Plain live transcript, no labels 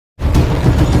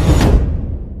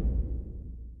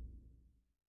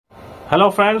Hello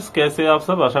friends, कैसे आप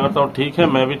सब? आशा करता हूँ ठीक है,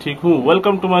 मैं भी ठीक हूँ।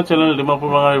 Welcome to my channel Dimapur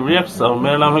Bengali reacts और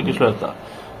मेरा नाम है किशोर।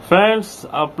 फ्रेंड्स,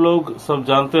 आप लोग सब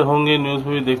जानते होंगे, न्यूज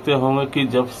में भी देखते होंगे कि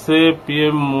जब से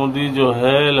पीएम मोदी जो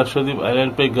है लक्षद्वीप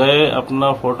आइलैंड पे गए,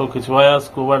 अपना फोटो खिंचवाया,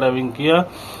 स्कूबा डाइविंग किया,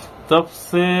 तब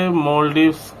से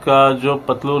मालदीव्स का जो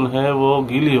पतलून है वो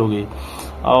गीली हो गई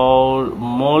और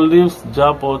मालदीव्स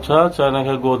जा पहुंचा चाइना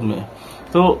के गोद में।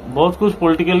 तो बहुत कुछ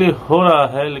पॉलिटिकली हो रहा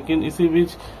है, लेकिन इसी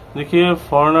बीच देखिए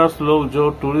फॉरेनर्स लोग, जो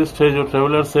टूरिस्ट है, जो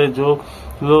ट्रेवलर्स है, जो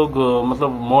लोग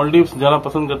मतलब मालदीव्स जाना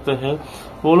पसंद करते हैं,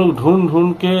 वो लोग ढूंढ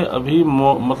ढूंढ के अभी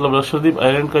मतलब लक्षद्वीप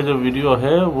आइलैंड का जो वीडियो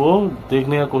है वो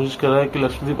देखने का कोशिश कर रहा है कि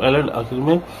लक्षद्वीप आइलैंड आखिर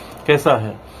में कैसा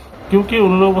है। क्योंकि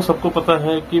उन लोगों को सबको पता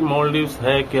है कि मालदीव्स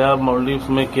है क्या, मालदीव्स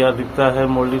में क्या दिखता है,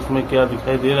 मालदीव्स में क्या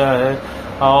दिखाई दे रहा है।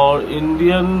 और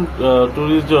इंडियन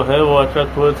टूरिस्ट जो है वो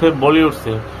अट्रैक्ट हुए थे बॉलीवुड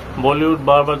से। बॉलीवुड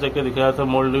बार बार जाके दिखाया था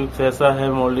मालदीव्स ऐसा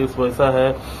है, मालदीव्स वैसा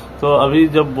है। तो अभी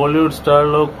जब बॉलीवुड स्टार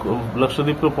लोग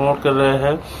लक्षद्वीप को प्रमोट कर रहे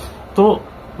हैं, तो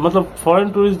मतलब फॉरेन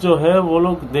टूरिस्ट जो है वो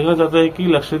लोग देखना चाहते हैं कि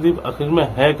लक्षद्वीप आखिर में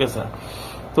है कैसा।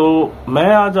 तो मैं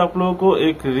आज आप लोगों को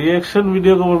एक रिएक्शन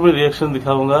वीडियो के ऊपर रिएक्शन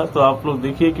दिखाऊंगा। तो आप लोग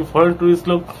देखिए कि फॉरेन टूरिस्ट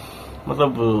लोग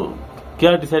मतलब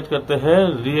क्या डिसाइड करते हैं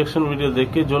रिएक्शन वीडियो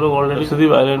देख के। जो लोग ऑलरेडी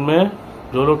लक्षद्वीप आइलैंड में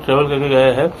जो लोग ट्रेवल करके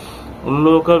गए हैं, उन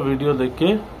लोगों का वीडियो देख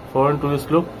के फॉरेन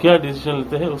टूरिस्ट लोग क्या डिसीजन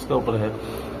लेते हैं उसका ऊपर है।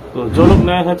 तो जो लोग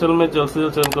नए हैं चैनल में, जल्द से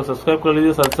जल्द चैनल को सब्सक्राइब कर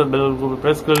लीजिए, साथ साथ बेल आइकन को भी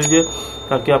प्रेस कर लीजिए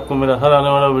ताकि आपको मेरा हर आने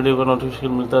वाला वीडियो का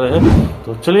नोटिफिकेशन मिलता रहे।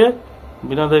 तो चलिए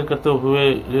बिना देर करते हुए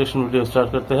रिएक्शन वीडियो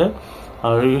स्टार्ट करते हैं।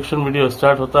 और रिएक्शन वीडियो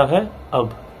स्टार्ट होता है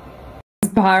अब।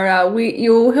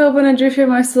 You help an Andrea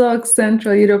my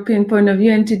Central European point of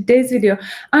view. In today's video,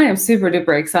 I am super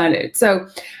duper excited. So,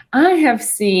 I have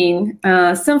seen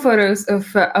some photos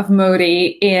of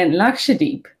Modi in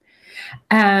Lakshadweep,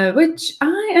 which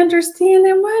I understand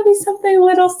there might be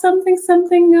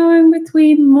something going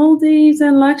between Maldives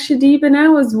and Lakshadweep. And I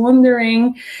was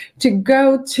wondering to go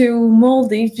to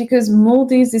Maldives because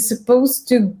Maldives is supposed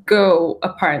to go,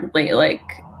 apparently,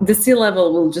 like the sea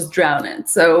level will just drown it.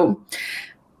 So,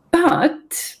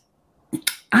 but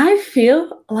I feel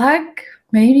like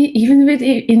maybe even with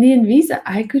Indian visa,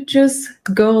 I could just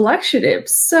go Lakshadweep.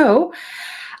 So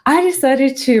I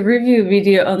decided to review a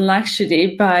video on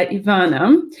Lakshadweep by Ivana.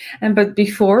 But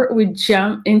before we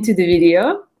jump into the video,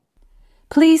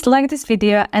 please like this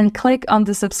video and click on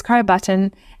the subscribe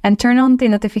button and turn on the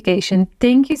notification.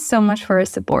 Thank you so much for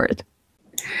your support.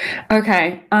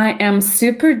 Okay, I am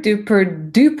super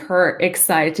duper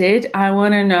excited. I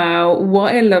want to know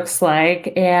what it looks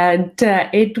like, and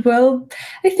it will,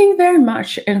 I think, very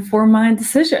much inform my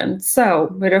decision. So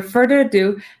without further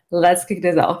ado, let's kick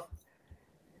this off.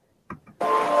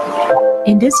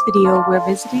 In this video, we're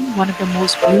visiting one of the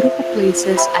most beautiful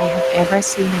places I have ever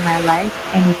seen in my life,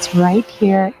 and it's right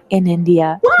here in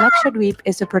India. Lakshadweep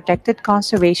is a protected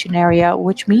conservation area,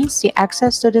 which means the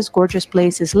access to this gorgeous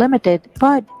place is limited.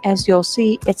 But as you'll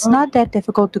see, it's not that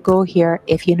difficult to go here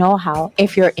if you know how.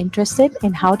 If you're interested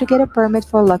in how to get a permit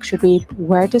for Lakshadweep,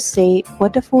 where to stay,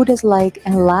 what the food is like,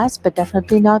 and last but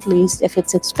definitely not least, if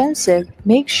it's expensive,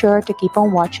 make sure to keep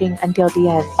on watching until the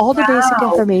end. All the basic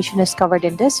information is covered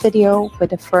in this video with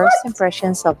the first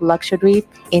impressions of Lakshadweep,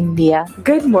 India.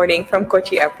 Good morning from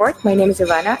Kochi Airport. My name is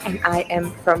Ivana and I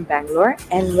am from Bangalore,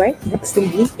 and right next to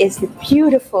me is the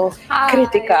beautiful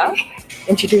Kritika.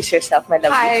 Introduce yourself, my lovely.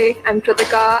 Hi, I'm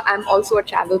Kritika. I'm also a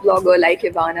travel blogger like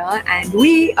Ivana, and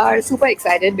we are super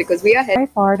excited because we are By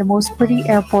far the most pretty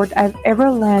airport I've ever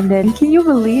landed. Can you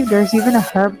believe there's even a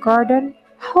herb garden?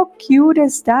 How cute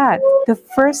is that? The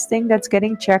first thing that's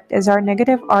getting checked is our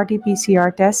negative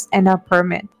RT-PCR test and our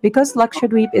permit. Because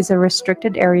Lakshadweep is a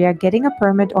restricted area, getting a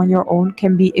permit on your own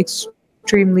can be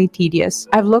extremely tedious.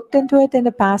 I've looked into it in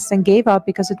the past and gave up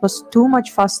because it was too much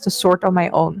fuss to sort on my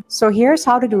own. So here's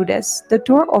how to do this. The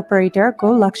tour operator, Go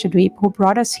Lakshadweep, who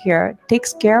brought us here,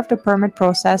 takes care of the permit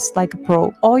process like a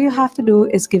pro. All you have to do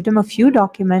is give them a few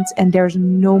documents and there's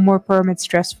no more permit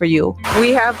stress for you.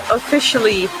 We have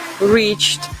officially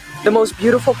reached the most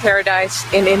beautiful paradise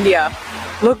in India.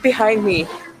 Look behind me.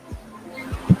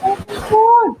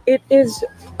 It is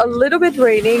a little bit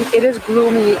raining, it is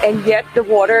gloomy, and yet the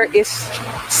water is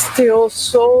still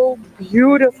so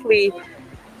beautifully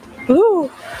blue.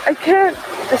 I can't,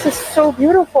 this is so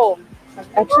beautiful.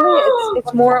 Actually,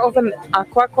 it's more of an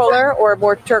aqua color or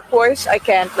more turquoise. I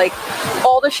can't, like,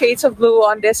 all the shades of blue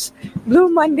on this Blue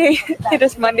Monday. It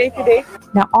is Monday today.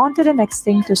 Now on to the next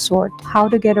thing to sort, how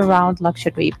to get around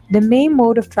Lakshadweep. The main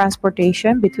mode of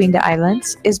transportation between the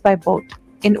islands is by boat.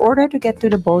 In order to get to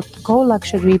the boat, Go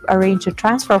Lakshadweep arranged a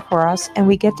transfer for us, and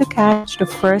we get to catch the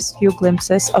first few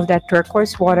glimpses of that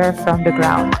turquoise water from the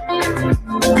ground.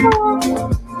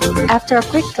 After a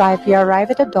quick drive, we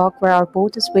arrive at a dock where our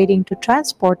boat is waiting to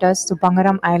transport us to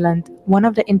Bangaram Island, one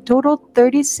of the in total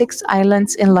 36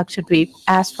 islands in Lakshadweep.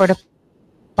 As for the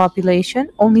population,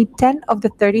 only 10 of the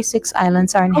 36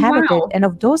 islands are Oh, inhabited, wow. and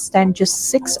of those 10, just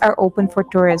 6 are open for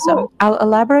tourism. Oh. I'll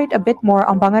elaborate a bit more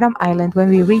on Bangaram Island when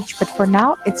we reach, but for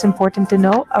now, it's important to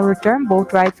know a return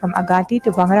boat ride from Agati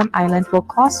to Bangaram Island will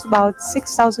cost about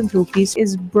 6,000 rupees.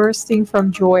 Is bursting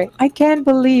from joy. I can't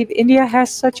believe India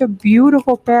has such a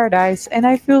beautiful paradise, and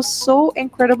I feel so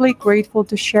incredibly grateful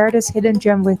to share this hidden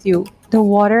gem with you. The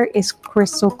water is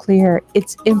crystal clear,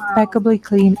 it's impeccably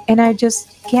clean, and I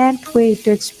just can't wait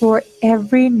to explore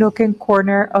every nook and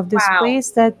corner of this Wow.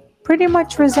 place that pretty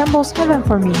much resembles heaven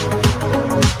for me.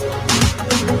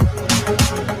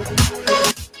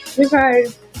 You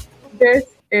guys, this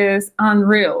is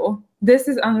unreal. This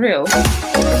is unreal.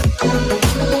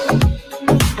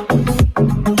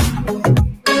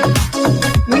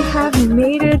 We have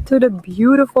made it to the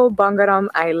beautiful Bangaram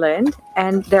Island,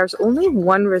 and there's only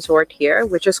one resort here,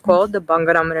 which is called the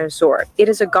Bangaram Resort. It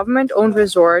is a government-owned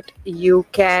resort. You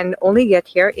can only get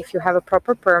here if you have a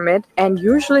proper permit, and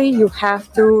usually you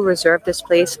have to reserve this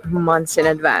place months in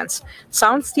advance.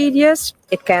 Sounds tedious?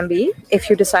 It can be if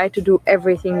you decide to do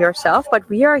everything yourself, but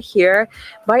we are here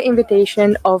by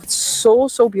invitation of so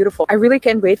beautiful. I really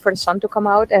can't wait for the sun to come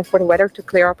out and for the weather to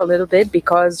clear up a little bit,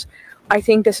 because I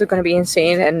think this is going to be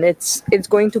insane, and it's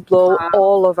going to blow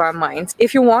all of our minds.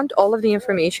 If you want all of the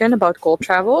information about Gold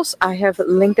Travels, I have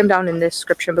linked them down in the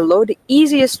description below. The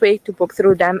easiest way to book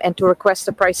through them and to request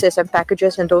the prices and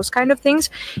packages and those kind of things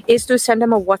is to send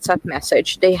them a WhatsApp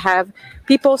message. They have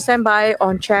people stand by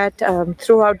on chat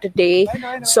throughout the day,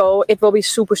 so it will be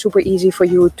super easy for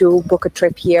you to book a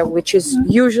trip here, which is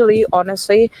usually,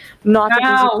 honestly, not an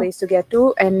easy place to get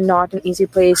to and not an easy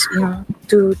place, you know,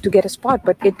 to get a spot,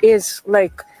 but it is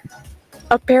like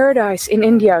a paradise in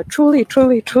India. Truly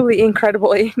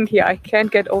incredible India. I can't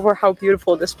get over how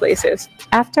beautiful this place is.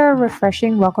 After a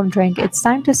refreshing welcome drink, it's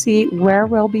time to see where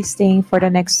we'll be staying for the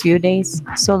next few days.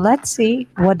 So let's see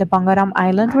what the Bangaram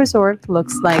Island Resort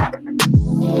looks like.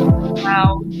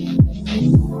 Wow.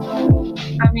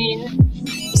 I mean,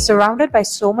 Surrounded by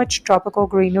so much tropical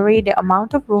greenery, the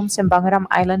amount of rooms in Bangaram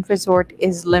Island Resort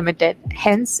is limited.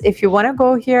 Hence, if you want to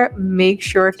go here, make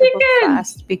sure to book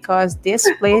fast because this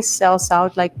place sells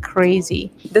out like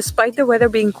crazy. Despite the weather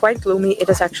being quite gloomy, it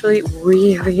is actually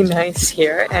really nice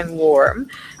here and warm.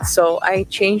 So I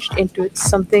changed into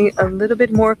something a little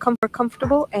bit more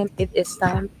comfortable, and it is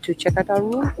time to check out our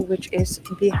room, which is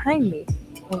behind me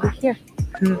over here.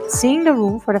 Seeing the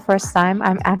room for the first time,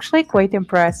 I'm actually quite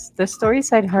impressed. The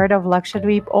stories I'd heard of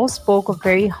Lakshadweep all spoke of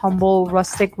very humble,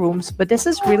 rustic rooms, but this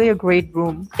is really a great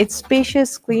room. It's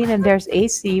spacious, clean, and there's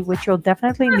AC, which you'll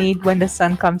definitely need when the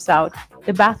sun comes out.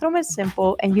 The bathroom is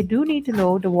simple, and you do need to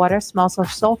know the water smells of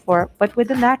sulfur, but with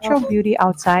the natural beauty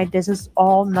outside, this is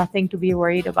all nothing to be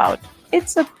worried about.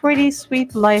 It's a pretty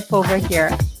sweet life over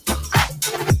here.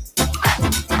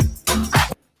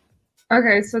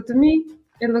 okay, so to me,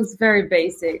 it looks very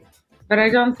basic, but I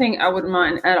don't think I would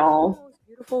mind at all.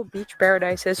 Beautiful beach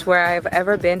paradises where I've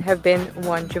ever been have been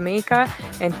one, Jamaica,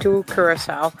 and two,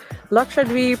 Curacao.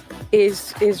 Lakshadweep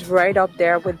is right up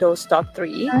there with those top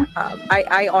three.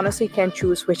 I honestly can't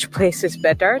choose which place is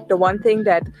better. The one thing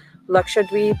that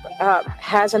Lakshadweep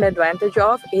has an advantage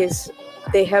of is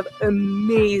they have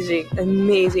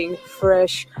amazing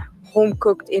fresh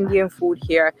home-cooked Indian food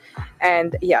here,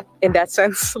 and yeah, in that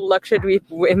sense Lakshadweep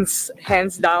wins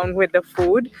hands down with the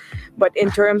food. But in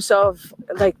terms of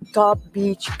like top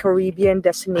beach Caribbean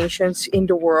destinations in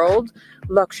the world,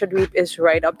 Lakshadweep is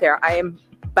right up there. I am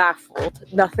baffled,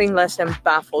 nothing less than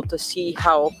baffled, to see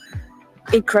how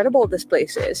incredible this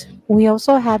place is. We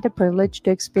also had the privilege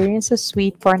to experience a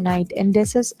suite for a night, and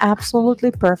this is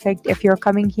absolutely perfect if you're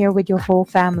coming here with your whole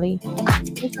family.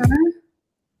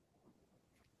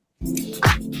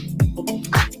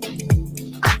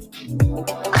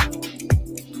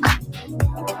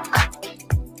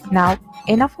 Now,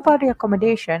 enough about the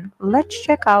accommodation. Let's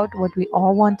check out what we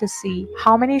all want to see.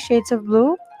 How many shades of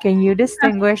blue can you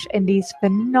distinguish in these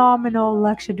phenomenal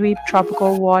Lakshadweep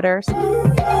tropical waters?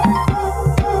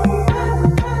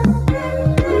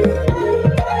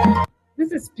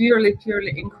 This is purely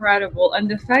incredible, and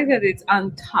the fact that it's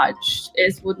untouched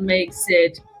is what makes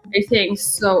it, I think,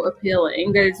 so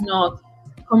appealing, that it's not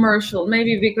commercial.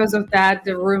 Maybe because of that,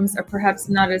 the rooms are perhaps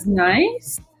not as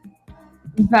nice,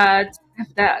 but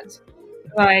have that.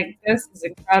 Like, this is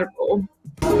incredible.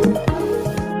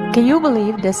 Can you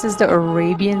believe this is the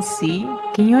Arabian Sea?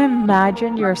 Can you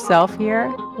imagine yourself here?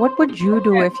 What would you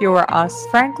do if you were us?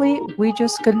 Frankly, we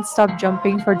just couldn't stop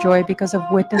jumping for joy because of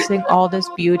witnessing all this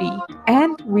beauty.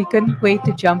 and we couldn't wait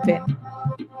to jump in.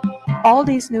 All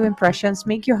these new impressions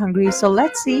make you hungry, so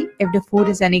let's see if the food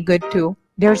is any good too.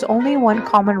 There's only one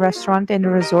common restaurant in the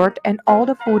resort, and all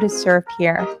the food is served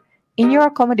here. In your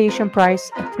accommodation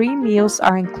price, 3 meals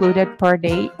are included per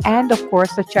day, and of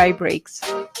course, the chai breaks.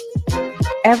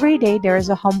 Every day there is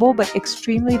a humble but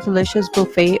extremely delicious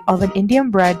buffet of an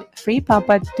Indian bread, free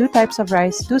papad, 2 types of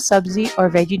rice, 2 sabzi or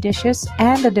veggie dishes,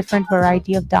 and a different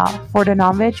variety of dal. For the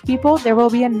non-veg people, there will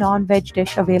be a non-veg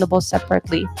dish available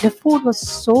separately. The food was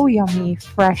so yummy,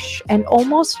 fresh, and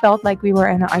almost felt like we were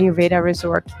in an Ayurveda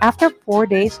resort. After 4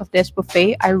 days of this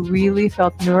buffet, I really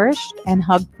felt nourished and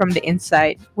hugged from the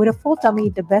inside. With a full tummy,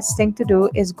 the best thing to do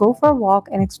is go for a walk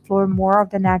and explore more of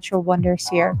the natural wonders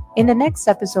here. In the next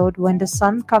episode, when the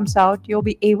sun comes out, you'll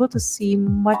be able to see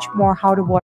much more how to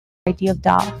water variety of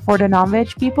dal. For the non-veg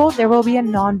people, there will be a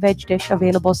non-veg dish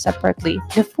available separately.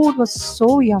 The food was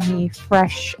so yummy,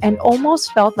 fresh, and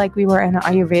almost felt like we were in an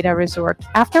Ayurveda resort.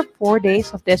 After 4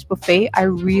 days of this buffet, I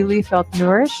really felt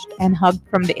nourished and hugged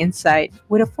from the inside.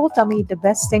 With a full tummy, the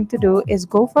best thing to do is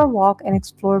go for a walk and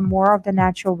explore more of the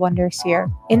natural wonders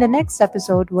here. In the next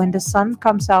episode, when the sun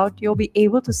comes out, you'll be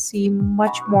able to see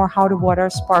much more how the water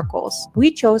sparkles.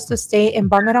 We chose to stay in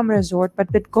Bangaram Resort,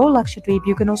 but with Go Lakshadweep,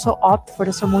 you can also opt for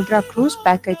the Samudra cruise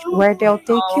package where they'll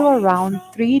take you around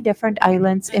 3 different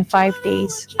islands in 5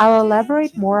 days. I'll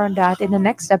elaborate more on that in the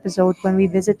next episode when we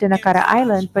visit Dinakara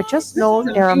Island, but just know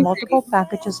there are multiple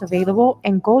packages available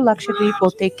and Go Lakshadweep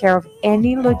will take care of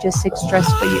any logistic stress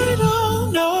for you.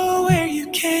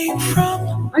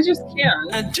 I just can't.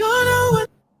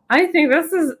 I think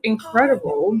this is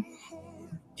incredible.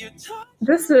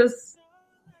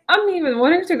 I'm even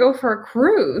wanting to go for a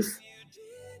cruise.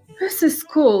 This is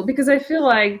cool because I feel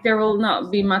like there will not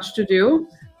be much to do.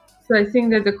 So I think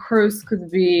that the cruise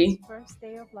could be... First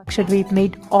day of Lakshadweep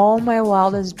made all my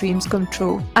wildest dreams come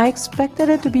true. I expected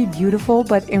it to be beautiful,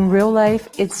 but in real life,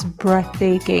 it's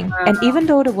breathtaking. And even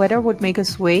though the weather would make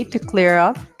us wait to clear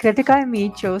up, Kritika and me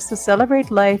chose to celebrate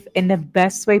life in the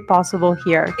best way possible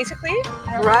here. Basically,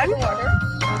 run.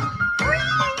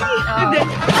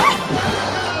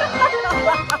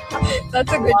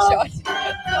 That's a good shot.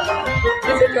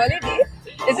 Is it really deep?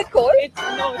 Is it cold?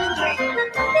 No, it's not.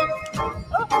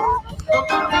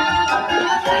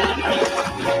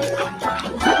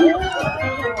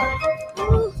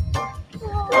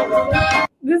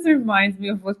 This reminds me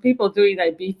of what people do in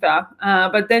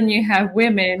Ibiza, but then you have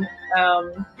women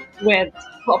with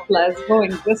topless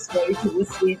going this way to the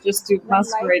sea just to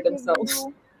masquerade themselves.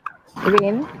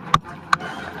 Rain.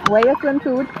 Wear your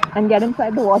swimsuit and get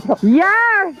inside the water.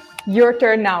 Yeah! Your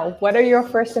turn now. What are your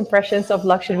first impressions of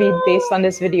Lakshadweep based on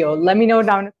this video? Let me know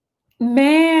down.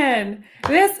 Man,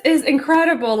 this is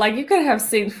incredible. Like you could have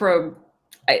seen from...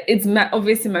 It's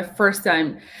obviously my first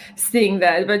time seeing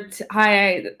that, but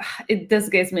it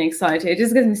just gets me excited. It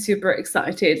just gets me super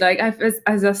excited. Like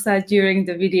as I said during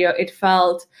the video, it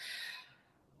felt,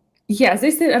 yes,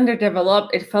 they said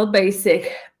underdeveloped. It felt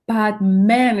basic, but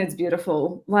man, it's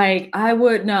beautiful. Like I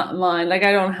would not mind. Like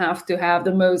I don't have to have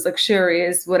the most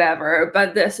luxurious whatever,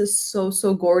 but this is so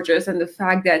gorgeous. And the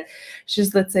fact that it's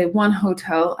just, let's say, one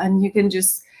hotel and you can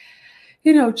just,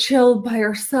 you know, chill by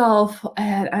yourself.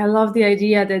 And I love the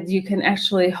idea that you can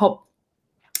actually hop,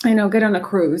 you know, get on a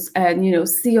cruise and, you know,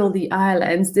 see all the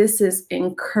islands. This is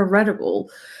incredible.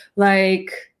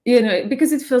 Like, you know,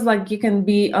 because it feels like you can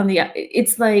be on the,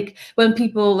 it's like when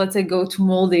people, let's say, go to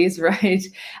Maldives, right?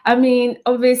 I mean,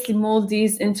 obviously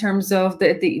Maldives in terms of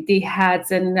the hats,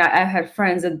 and I had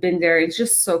friends that been there. It's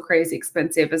just so crazy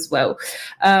expensive as well.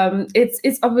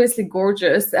 It's obviously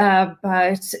gorgeous,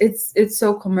 but it's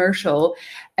so commercial.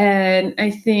 And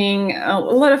I think a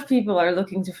lot of people are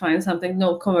looking to find something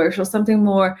no commercial, something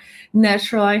more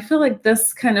natural. I feel like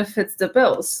this kind of fits the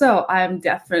bill. So I'm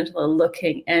definitely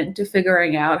looking into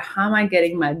figuring out how am I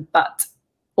getting my butt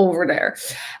over there.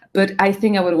 But I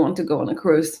think I would want to go on a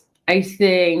cruise. I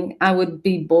think I would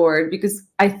be bored because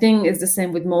I think it's the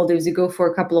same with Maldives. You go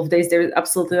for a couple of days, there's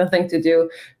absolutely nothing to do,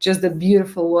 just the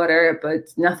beautiful water,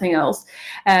 but nothing else.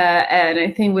 And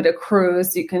I think with a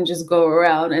cruise, you can just go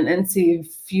around and see a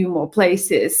few more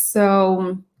places.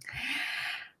 So,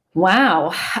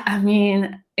 wow. I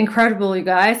mean, incredible, you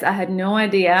guys. I had no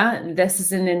idea this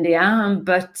is in India,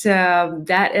 but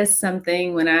that is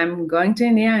something when I'm going to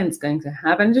India, and it's going to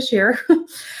happen this year.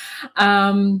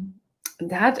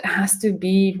 That has to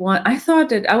be one. I thought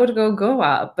that I would go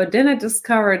Goa, but then I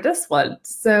discovered this one.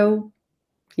 So,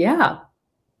 yeah.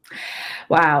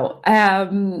 Wow.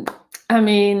 I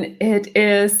mean, it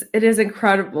is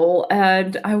incredible,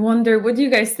 and I wonder what do you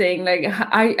guys think? Like,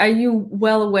 are you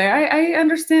well aware? I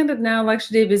understand that now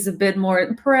Lakshadweep is a bit more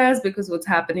impressed because what's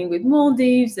happening with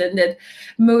Maldives, and that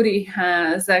Modi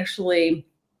has actually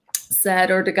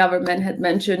said, or the government had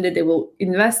mentioned that they will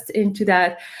invest into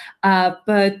that.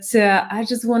 But I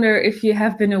just wonder if you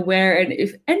have been aware, and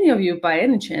if any of you by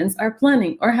any chance are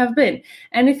planning or have been.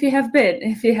 And if you have been,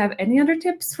 if you have any other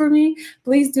tips for me,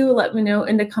 please do let me know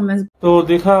in the comments. तो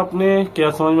देखा आपने,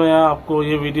 क्या समझ में आया आपको?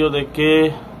 ये video देख के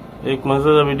एक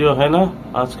मजेदार वीडियो है ना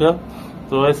आज का।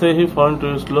 तो ऐसे ही फॉरेन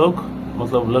टूरिस्ट लोग,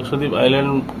 मतलब लक्षद्वीप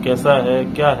आइलैंड कैसा है,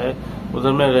 क्या है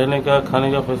उधर में, रहने का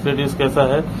खाने का फैसिलिटीज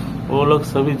कैसा है, वो लोग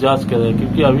सभी जांच कर रहे हैं,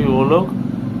 क्योंकि अभी वो लोग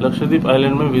लक्षद्वीप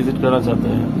आइलैंड में विजिट करना चाहते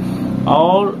हैं।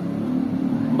 और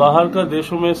बाहर का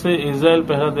देशों में से इजराइल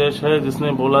पहला देश है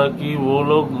जिसने बोला कि वो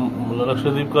लोग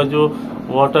लक्षद्वीप का जो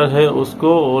वाटर है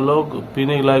उसको वो लोग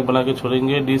पीने के लायक बना के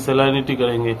छोड़ेंगे, डिसैलिनिटी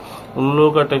करेंगे। उन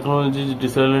लोगों का टेक्नोलॉजी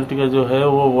डिसैलिनिटी का जो है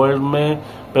वो वर्ल्ड में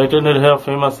पेटेंटेड है और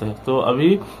फेमस है। तो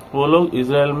अभी वो लोग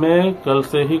इजराइल में कल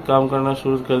से ही काम करना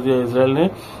शुरू कर दिया इजराइल ने,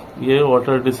 ये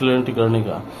वाटर डिसैलिनिटी करने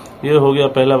का। ये हो गया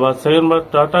पहला बात। सेकंड बात,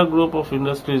 टाटा ग्रुप ऑफ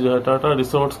इंडस्ट्रीज जो है, टाटा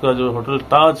रिसोर्ट्स का जो होटल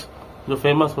ताज जो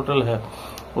फेमस होटल है,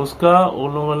 उसका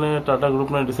उन लोगों ने, टाटा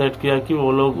ग्रुप ने डिसाइड किया कि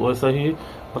वो लोग वैसा ही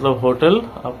मतलब होटल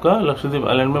आपका लक्षद्वीप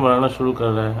आइलैंड में बनाना शुरू कर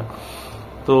रहे हैं।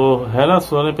 तो है ना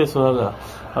सोने पे सुहागा।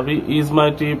 अभी ईज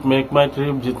माई ट्रिप, मेक माई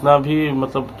ट्रिप, जितना भी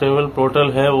मतलब ट्रेवल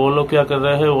पोर्टल है वो लोग क्या कर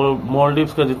रहे हैं, वो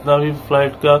मालदीव्स का जितना भी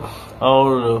फ्लाइट का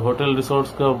और होटल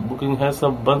रिसोर्ट्स का बुकिंग है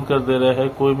सब बंद कर दे रहे हैं।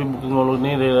 कोई भी बुकिंग वो लोग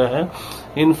नहीं ले रहे हैं।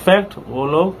 इनफैक्ट वो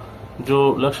लोग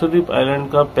जो लक्षद्वीप आइलैंड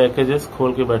का पैकेजेस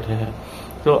खोल के बैठे हैं।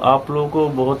 तो आप लोगों को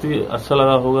बहुत ही अच्छा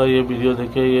लगा होगा ये वीडियो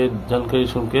देखे, ये जानकारी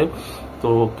सुन के।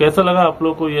 तो कैसा लगा आप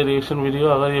लोग को ये रिएक्शन वीडियो?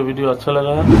 अगर ये वीडियो अच्छा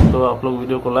लगा है तो आप लोग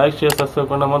वीडियो को लाइक शेयर सब्सक्राइब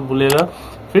करना मत भूलिएगा।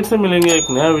 फिर से मिलेंगे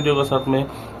एक नया वीडियो के साथ में,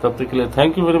 तब तक के लिए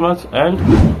thank you very much and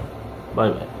bye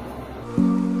bye.